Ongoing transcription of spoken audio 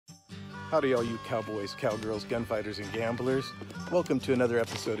Howdy all you cowboys, cowgirls, gunfighters, and gamblers. Welcome to another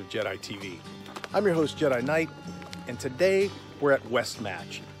episode of Jed I TV. I'm your host, Jed I, and today we're at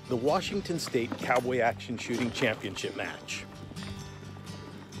WESTMATCH, the Washington State Cowboy Action Shooting Championship match.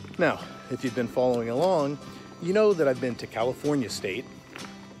 Now, if you've been following along, you know that I've been to California State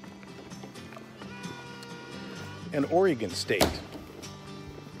and Oregon State.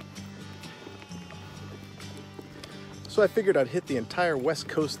 So I figured I'd hit the entire West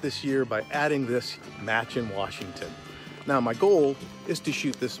Coast this year by adding this match in Washington. Now my goal is to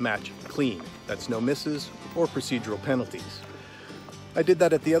shoot this match clean. That's no misses or procedural penalties. I did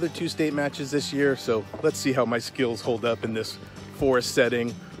that at the other two state matches this year, so let's see how my skills hold up in this forest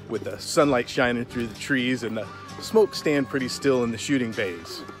setting with the sunlight shining through the trees and the smoke staying pretty still in the shooting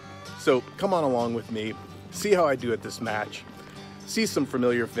bays. So come on along with me, see how I do at this match, see some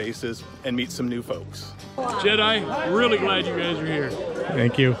familiar faces, and meet some new folks. Jedi, really glad you guys are here.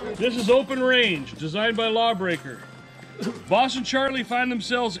 Thank you. This is Open Range, designed by Lawbreaker. Boss and Charlie find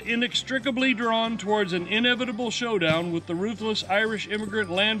themselves inextricably drawn towards an inevitable showdown with the ruthless Irish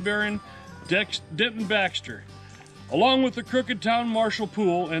immigrant land baron Denton Baxter, along with the crooked town marshal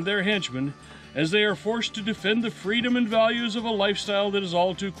Poole and their henchmen, as they are forced to defend the freedom and values of a lifestyle that is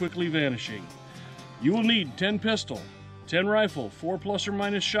all too quickly vanishing. You will need 10 pistol, 10 rifle, 4 plus or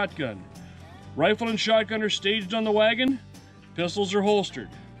minus shotgun. Rifle and shotgun are staged on the wagon, pistols are holstered.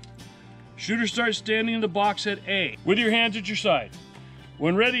 Shooter starts standing in the box at A, with your hands at your side.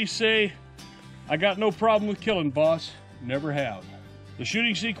 When ready, say, "I got no problem with killing, boss." Never have. The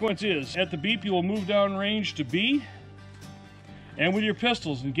shooting sequence is, at the beep you will move down range to B, and with your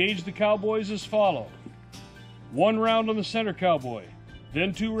pistols engage the cowboys as follow. 1 round on the center cowboy,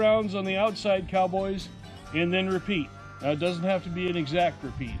 then 2 rounds on the outside cowboys, and then repeat. Now it doesn't have to be an exact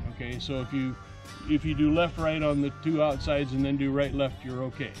repeat, okay? So if you do left, right on the 2 outsides and then do right, left, you're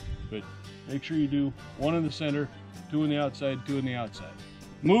okay. But make sure you do 1 in the center, 2 in the outside, 2 in the outside.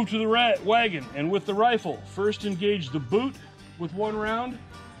 Move to the wagon, and with the rifle, first engage the boot with 1 round,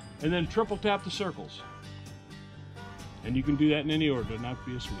 and then triple tap the circles. And you can do that in any order, doesn't have to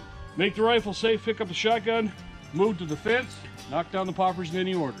be a sweep. Make the rifle safe, pick up the shotgun, move to the fence, knock down the poppers in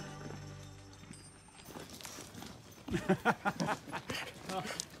any order.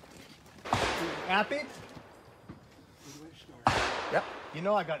 Happy? Yep. You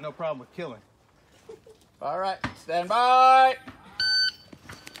know I got no problem with killing. All right, stand by.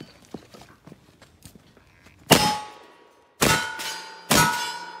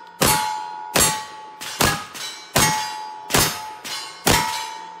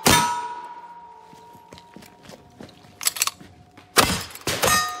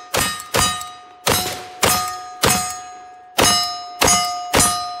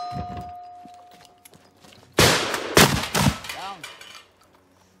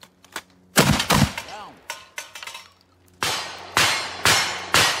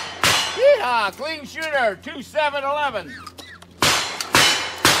 Clean shooter, 2711. Didn't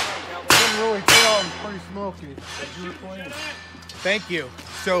really feel, I'm pretty smoky. Thank you.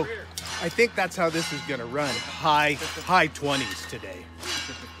 So I think that's how this is gonna run. High 20s today.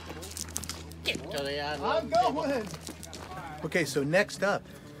 I'm going. Okay, so next up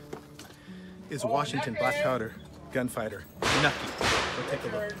is Washington black powder gunfighter Knucky. We'll take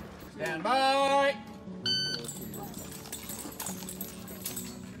a look. Stand by.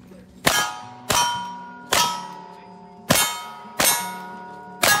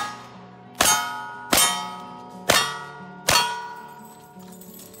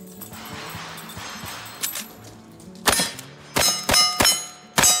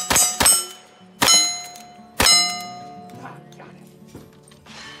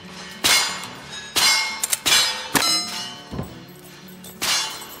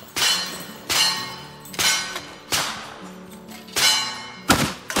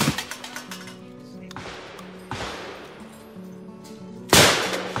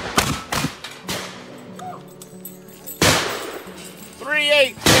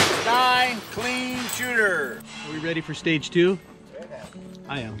 Clean shooter. Are we ready for stage 2?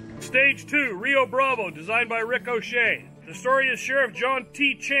 I am. Stage 2, Rio Bravo, designed by Rick O'Shea. The story is Sheriff John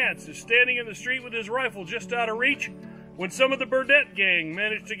T. Chance is standing in the street with his rifle just out of reach when some of the Burdett gang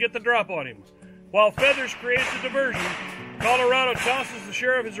managed to get the drop on him. While Feathers creates a diversion, Colorado tosses the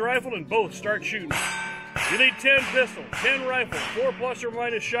sheriff his rifle and both start shooting. You need 10 pistol, 10 rifle, 4 plus or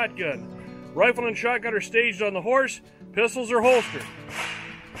minus shotgun. Rifle and shotgun are staged on the horse, pistols are holstered.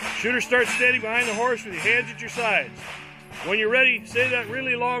 Shooter starts standing behind the horse with your hands at your sides. When you're ready, say that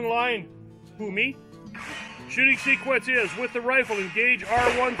really long line, "Who, me?" Shooting sequence is, with the rifle, engage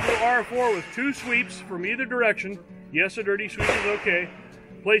R1 through R4 with 2 sweeps from either direction. Yes, a dirty sweep is okay.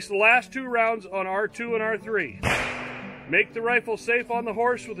 Place the last 2 rounds on R2 and R3. Make the rifle safe on the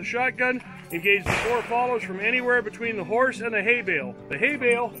horse with a shotgun. Engage the 4 follows from anywhere between the horse and the hay bale. The hay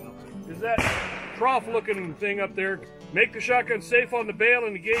bale is that trough-looking thing up there. Make the shotgun safe on the bale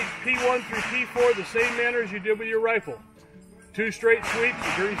and engage P1 through P4 the same manner as you did with your rifle. 2 straight sweeps.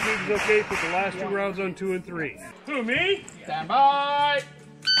 The dirty sweep is okay. Put the last 2 rounds on 2 and 3. Who, me? Stand by.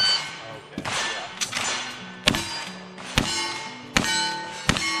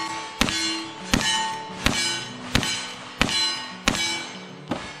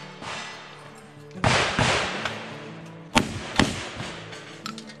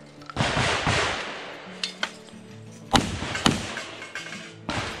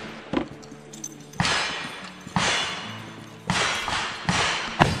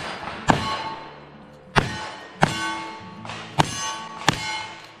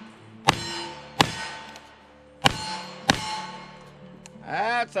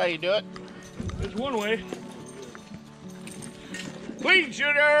 That's how you do it. There's one way. Clean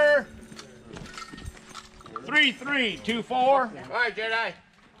shooter. 3-3-2-4. All right, Jed I.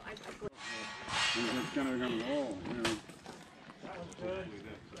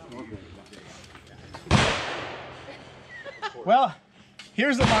 Well,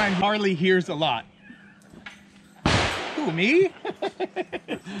 here's a line Harley hears a lot. Who, me?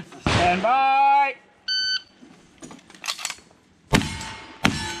 Stand by.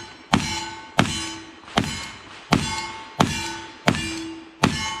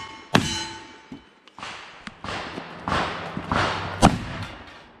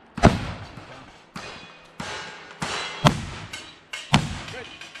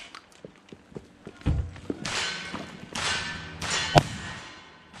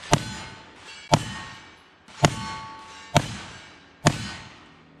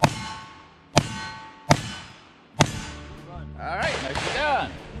 All right, nicely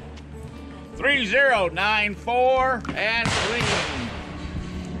done. 3094 and clean.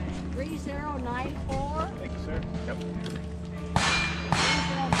 3094. Thank you, sir. Yep.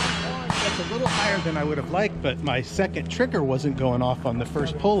 3094. That's a little higher than I would have liked, but my second trigger wasn't going off on the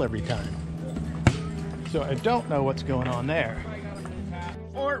first pull every time. So I don't know what's going on there.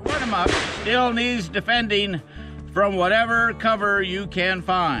 Fort Renton still needs defending from whatever cover you can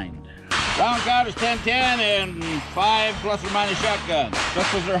find. Round count is 10-10 and 5 plus or minus shotguns.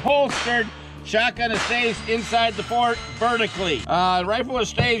 Pistols are holstered. Shotgun is staged inside the fort vertically. The rifle is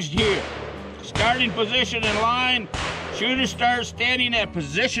staged here. Starting position in line. Shooter starts standing at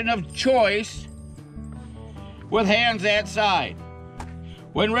position of choice with hands at side.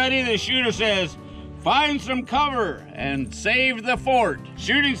 When ready, the shooter says, "Find some cover and save the fort."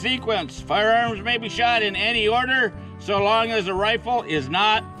 Shooting sequence. Firearms may be shot in any order so long as the rifle is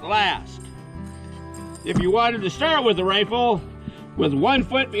not last. If you wanted to start with a rifle with 1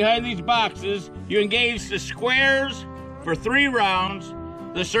 foot behind these boxes, you engage the squares for 3 rounds,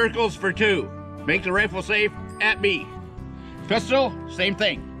 the circles for 2. Make the rifle safe at B. Pistol, same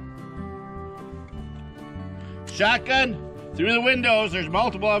thing. Shotgun, through the windows, there's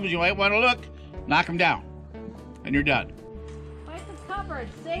multiple of them. You might want to look, knock them down, and you're done. Find some cover and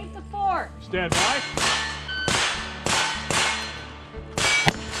save the fort. Stand by.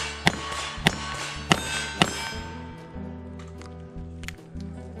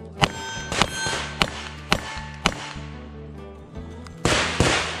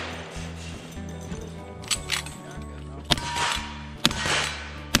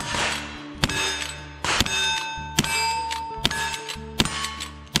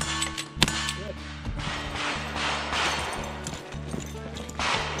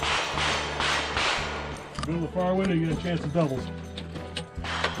 Go to the far window, you get a chance to doubles.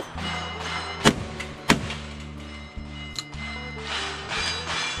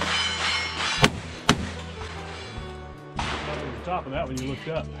 On the top of that when you looked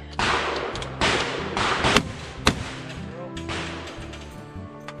up.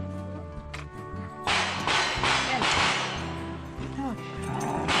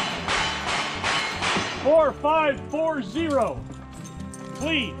 Four, 5, 4, 0.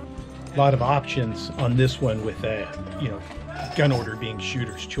 Clean. A lot of options on this one with a, gun order being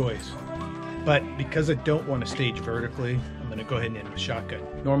shooter's choice. But because I don't want to stage vertically, I'm going to go ahead and end with shotgun.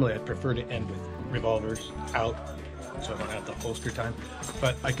 Normally I'd prefer to end with revolvers out so I don't have the holster time,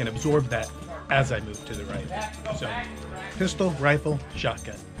 but I can absorb that as I move to the right. So pistol, rifle,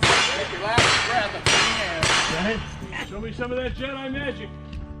 shotgun. Take your last breath of clean air. Right? Show me some of that Jedi magic.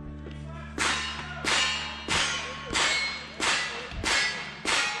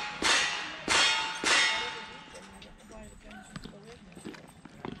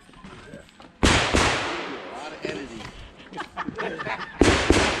 A lot of editing.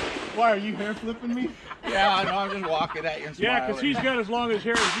 Why are you hair flipping me? Yeah, I know, I'm just walking at you and Yeah, smiling. because he's got as long as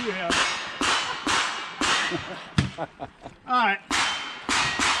hair as you have. All right.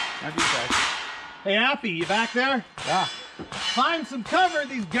 That's your side. Hey, Appy, you back there? Yeah, Find some cover.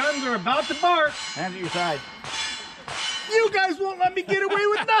 These guns are about to bark. hands at your side. You guys won't let me get away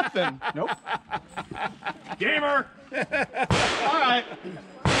with nothing. Nope. Gamer! All right.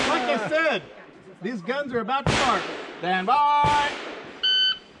 Like I said, these guns are about to bark. Stand by.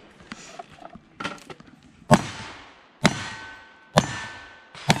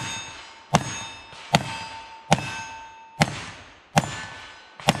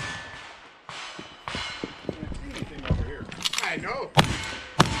 I know.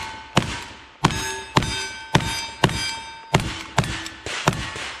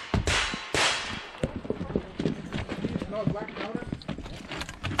 No black powder?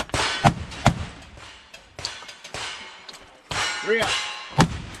 Three up.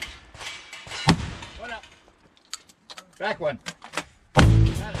 One up. Back one.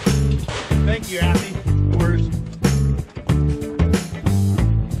 Thank you, Appy. Worst.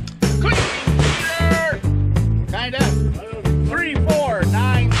 Kind of. 3, 4,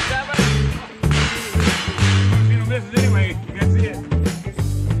 9, 7. You don't miss it anyway. You gotta see it.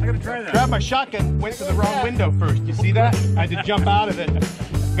 I gotta try that. Grab my shotgun, went to the wrong window first. You see that? I had to jump out of it,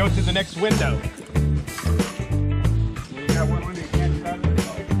 go to the next window. You got one window you can't get out of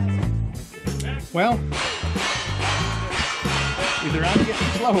it. Well, either I'm getting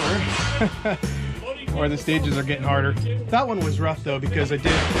slower or the stages are getting harder. That one was rough though because I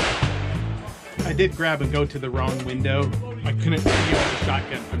did grab and go to the wrong window. I couldn't see the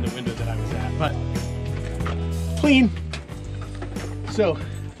shotgun from the window that I was at, but clean. So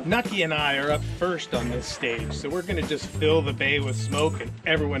Knucky and I are up first on this stage, so we're gonna just fill the bay with smoke and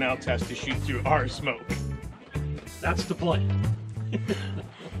everyone else has to shoot through our smoke. That's the play.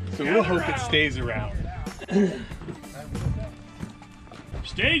 So we'll hope it stays around.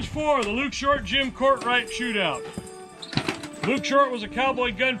 Stage 4, the Luke Short Jim Courtwright shootout. Luke Short was a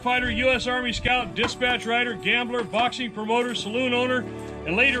cowboy gunfighter, U.S. Army Scout, dispatch rider, gambler, boxing promoter, saloon owner,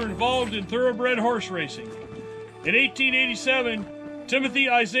 and later involved in thoroughbred horse racing. In 1887, Timothy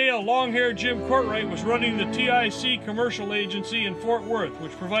Isaiah Longhair Jim Courtwright was running the TIC commercial agency in Fort Worth,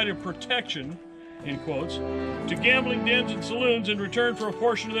 which provided protection, in quotes, to gambling dens and saloons in return for a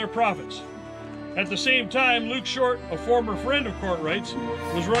portion of their profits. At the same time, Luke Short, a former friend of Courtwright's,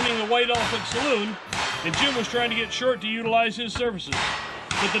 was running the White Elephant Saloon, and Jim was trying to get Short to utilize his services.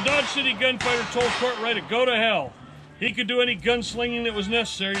 But the Dodge City gunfighter told Courtwright to go to hell. He could do any gunslinging that was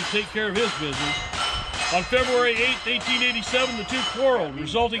necessary to take care of his business. On February 8, 1887, the two quarreled,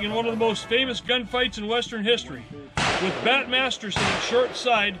 resulting in one of the most famous gunfights in Western history. With Bat Masterson at Short's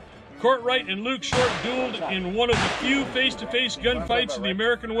side, Courtwright and Luke Short dueled in one of the few face-to-face gunfights in the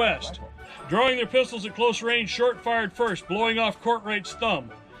American West. Drawing their pistols at close range, Short fired first, blowing off Courtwright's thumb.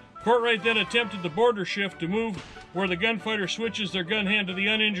 Courtwright then attempted the border shift to move where the gunfighter switches their gun hand to the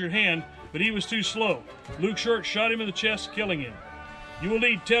uninjured hand, but he was too slow. Luke Short shot him in the chest, killing him. You will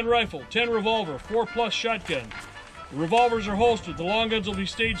need 10 rifle, 10 revolver, 4+ shotgun. The revolvers are holstered. The long guns will be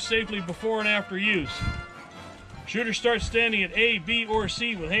staged safely before and after use. Shooter starts standing at A, B, or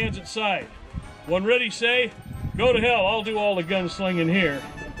C with hands at side. When ready, say, "Go to hell, I'll do all the gunslinging here."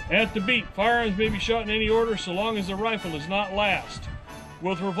 At the beat, firearms may be shot in any order so long as the rifle is not last.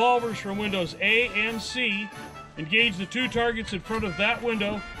 With revolvers from windows A and C, engage the 2 targets in front of that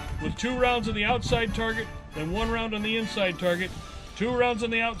window with 2 rounds on the outside target, then 1 round on the inside target, 2 rounds on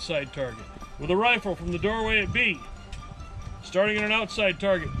the outside target. With a rifle from the doorway at B, starting at an outside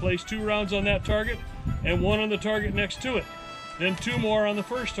target, place 2 rounds on that target and 1 on the target next to it, then 2 more on the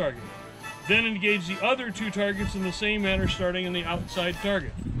first target. Then engage the other 2 targets in the same manner, starting in the outside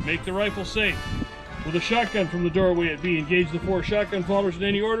target. Make the rifle safe. With a shotgun from the doorway at B, engage the 4 shotgun followers in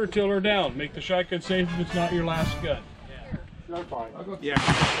any order till they're down. Make the shotgun safe if it's not your last gun. Yeah,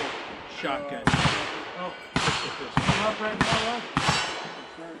 shotgun. Oh,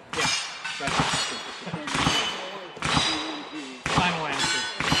 Final answer.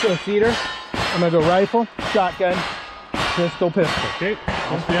 So Cedar, I'm gonna go rifle, shotgun, pistol. okay,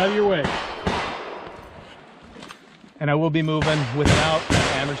 I'll stay out of your way. And I will be moving without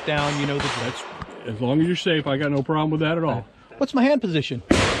hammers down, you know the drill. As long as you're safe, I got no problem with that at all. What's my hand position?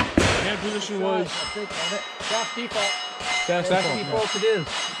 Hand position was Soft default. That's default it is.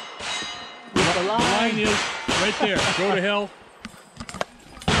 the line is right there. Go to hell.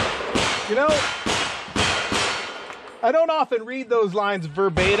 You know, I don't often read those lines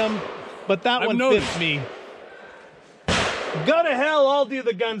verbatim, but that one fits me. Go to hell, I'll do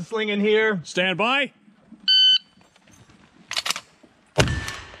the gunslinging here. Stand by.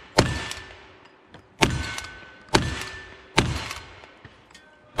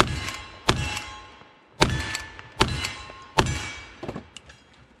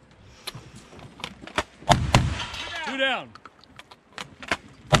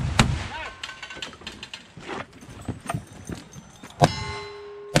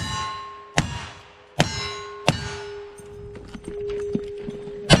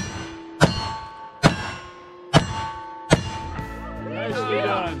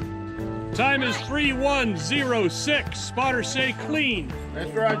 on. Time is 3106. Spotter say clean.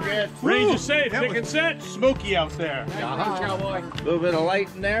 Let's go, Jed. Range is safe. That Pick was and set. Smoky out there. Cowboy. A little bit of light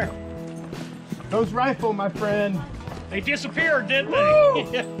in there. Those rifle, my friend. They disappeared, didn't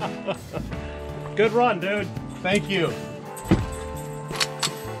they? Good run, dude. Thank you.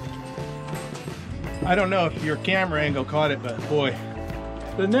 I don't know if your camera angle caught it, but boy.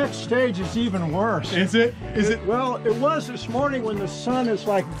 The next stage is even worse. Is it? Is it? Well, it was this morning when the sun is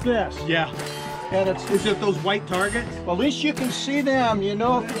like this. Yeah. And it's, Is it those white targets? well, at least you can see them. You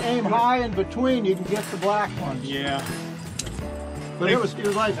know, if you aim high in between, you can get the black ones. Yeah. But it was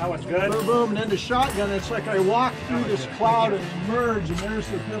like, That was good. boom, boom, and then the shotgun, it's like I walk through this cloud and emerge, and there's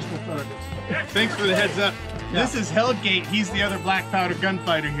the pistol targets. Thanks for the heads up. This is Hellgate. He's the other black powder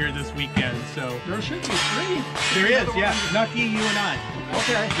gunfighter here this weekend, so. There should be 3. There is, yeah. Knucky, you and I.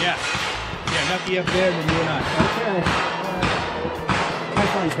 Okay. Yeah. Yeah, Knucky up there, and then you and I. Okay.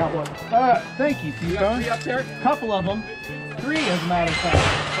 Nice one, Cowboy. Thank you, You got 3 up there? Couple of them. 3, as a matter of fact.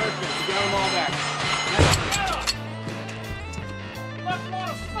 Perfect. You got them all back. Let's want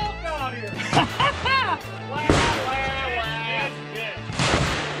to smoke out here.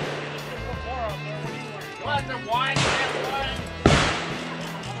 What's the wine?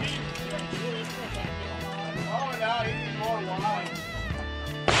 Oh, no, you need more wine.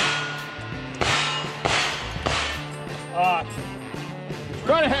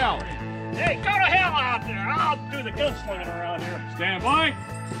 Go to hell. Hey, go to hell out there. I'll do the gunslinging around here. Stand by.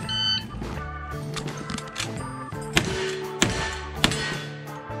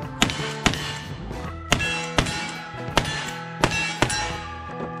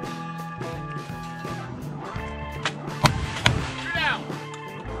 Sit down.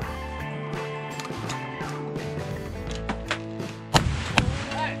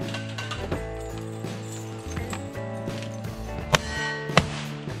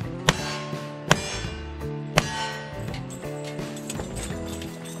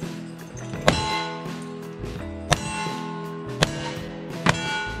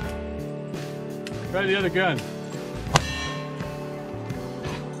 Try the other gun.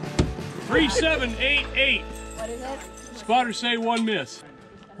 3788. What is it? Spotter say 1 miss.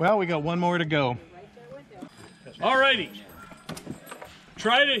 Well, we got one more to go. Alrighty.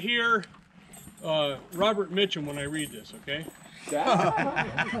 Try to hear Robert Mitchum when I read this, okay?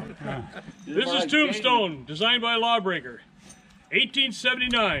 This is Tombstone, designed by Lawbreaker.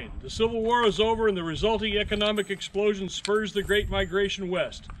 1879. The Civil War is over and the resulting economic explosion spurs the Great Migration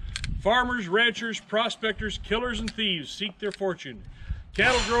west. Farmers, ranchers, prospectors, killers, and thieves seek their fortune.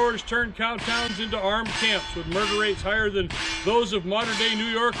 Cattle growers turn cow towns into armed camps with murder rates higher than those of modern-day New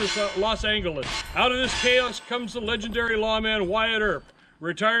York or Los Angeles. Out of this chaos comes the legendary lawman Wyatt Earp,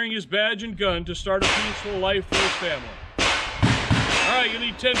 retiring his badge and gun to start a peaceful life for his family. All right, you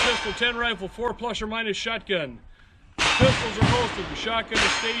need 10 pistol, 10 rifle, 4 plus or minus shotgun. The pistols are holstered. The shotgun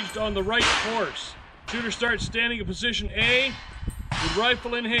is staged on the right horse. Shooter starts standing in position A with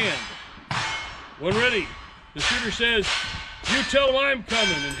rifle in hand. When ready, the shooter says, "You tell him I'm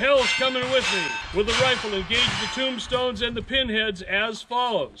coming, and hell's coming with me." With the rifle, engage the tombstones and the pinheads as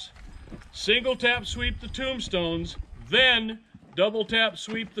follows. Single tap sweep the tombstones, then double tap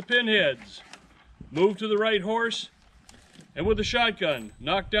sweep the pinheads. Move to the right horse, and with the shotgun,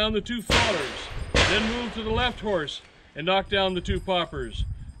 knock down the 2 fallers. Then move to the left horse and knock down the 2 poppers.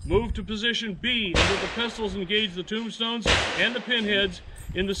 Move to position B, and with the pistols engage the tombstones and the pinheads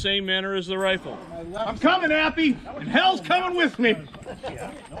in the same manner as the rifle. I'm coming, Appy, and hell's coming with me.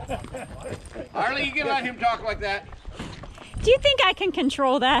 Harley, you can let him talk like that. Do you think I can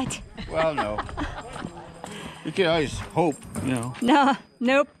control that? Well, no. You can always hope, you know. No,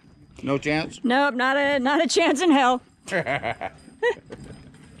 nope, No chance. nope, not a chance in hell.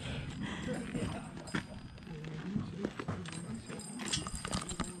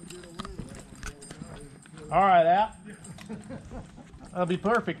 All right, App. That'll be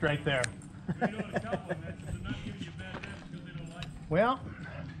perfect right there. Well,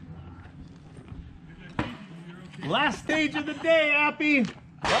 last stage of the day, Appy.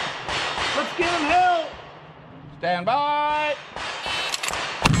 Let's give him hell. Stand by.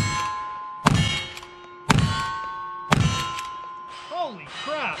 Holy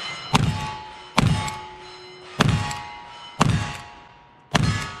crap.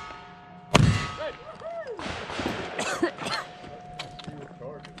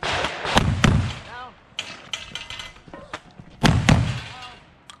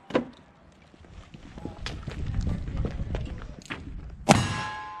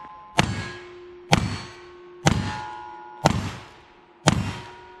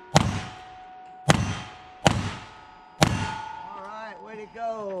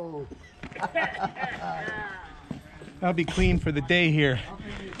 go. I'll be clean for the day here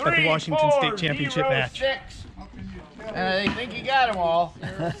at the Washington State Championship match. 6. And I think you got them all.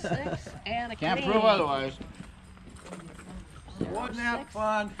 6 and a Can't clean. prove otherwise. Wasn't that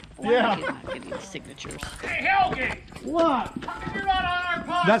fun? Yeah. Give me the signatures. Hey, Helge! What? How come you're not on our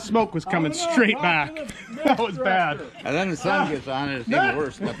pod? That smoke was coming straight back. That was bad. And then the sun gets on it, it's even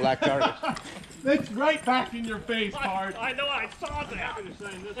worse than the black target. It's right back in your face, Bart. I know, I saw that.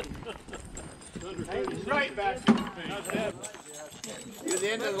 It's right back in your face. You're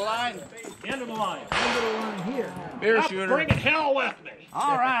the end of the line. End of the line. Here. Beer shooter. Bring it hell with me.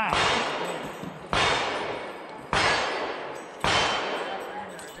 All right.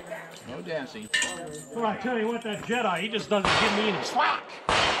 No dancing. Well, I tell you what, that Jed I, he just doesn't give me any slack.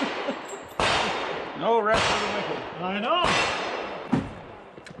 No rest for the wicked. I know.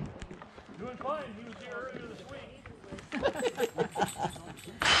 Doing fine. He was here earlier this week.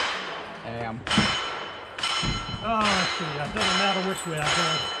 Damn. Oh, let's see. It doesn't matter which way I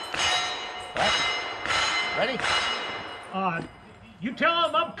Ready? go. You tell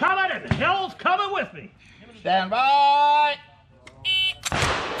him I'm coming and hell's coming with me. Stand by.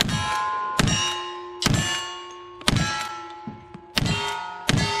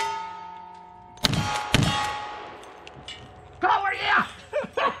 Cover, yeah!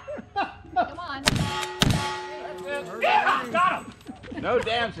 Come on. Yeah, got him! No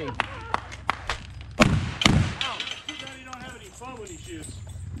dancing. Ow, too bad he don't have any fun when he shoots.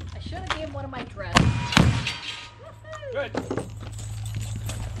 I should have given one of my dresses. Good.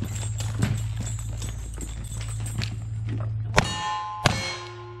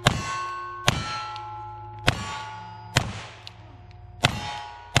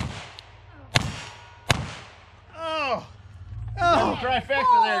 Oh,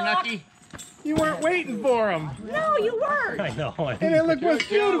 Trifecta there, Knucky. you weren't waiting for him. No, you weren't. I know. And it looked was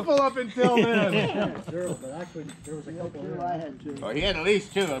beautiful up until then. Well, he had at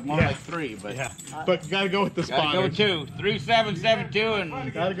least 2, more like 3, but Yeah, but you gotta go with the gotta go spotter. 2. 3, 7, 7, 2,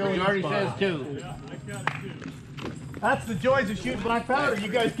 and Gotta go with the Jordy spotter. says 2. That's the joys of shooting black powder. You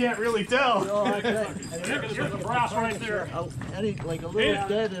guys can't really tell. Here's the brass right there. Like a little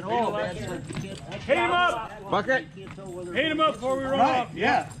dead at all, man. So you can't, Hit him up. Bucket. Hit him up before we run Right, off.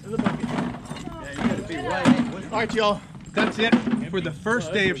 yeah. All right, y'all. That's it for the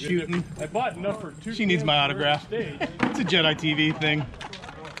first day of shooting. I bought enough for 2. She needs my autograph. Stage. It's a Jed I TV thing.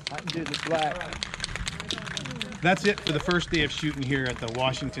 I can do the black. That's it for the first day of shooting here at the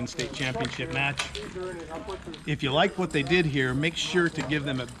Washington State Championship match. If you like what they did here, make sure to give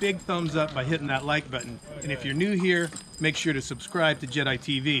them a big thumbs up by hitting that like button. And if you're new here, make sure to subscribe to Jed I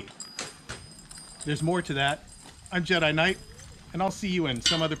TV. There's more to that. I'm Jed I Knight, and I'll see you in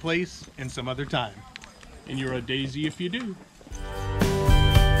some other place and some other time. And you're a daisy if you do.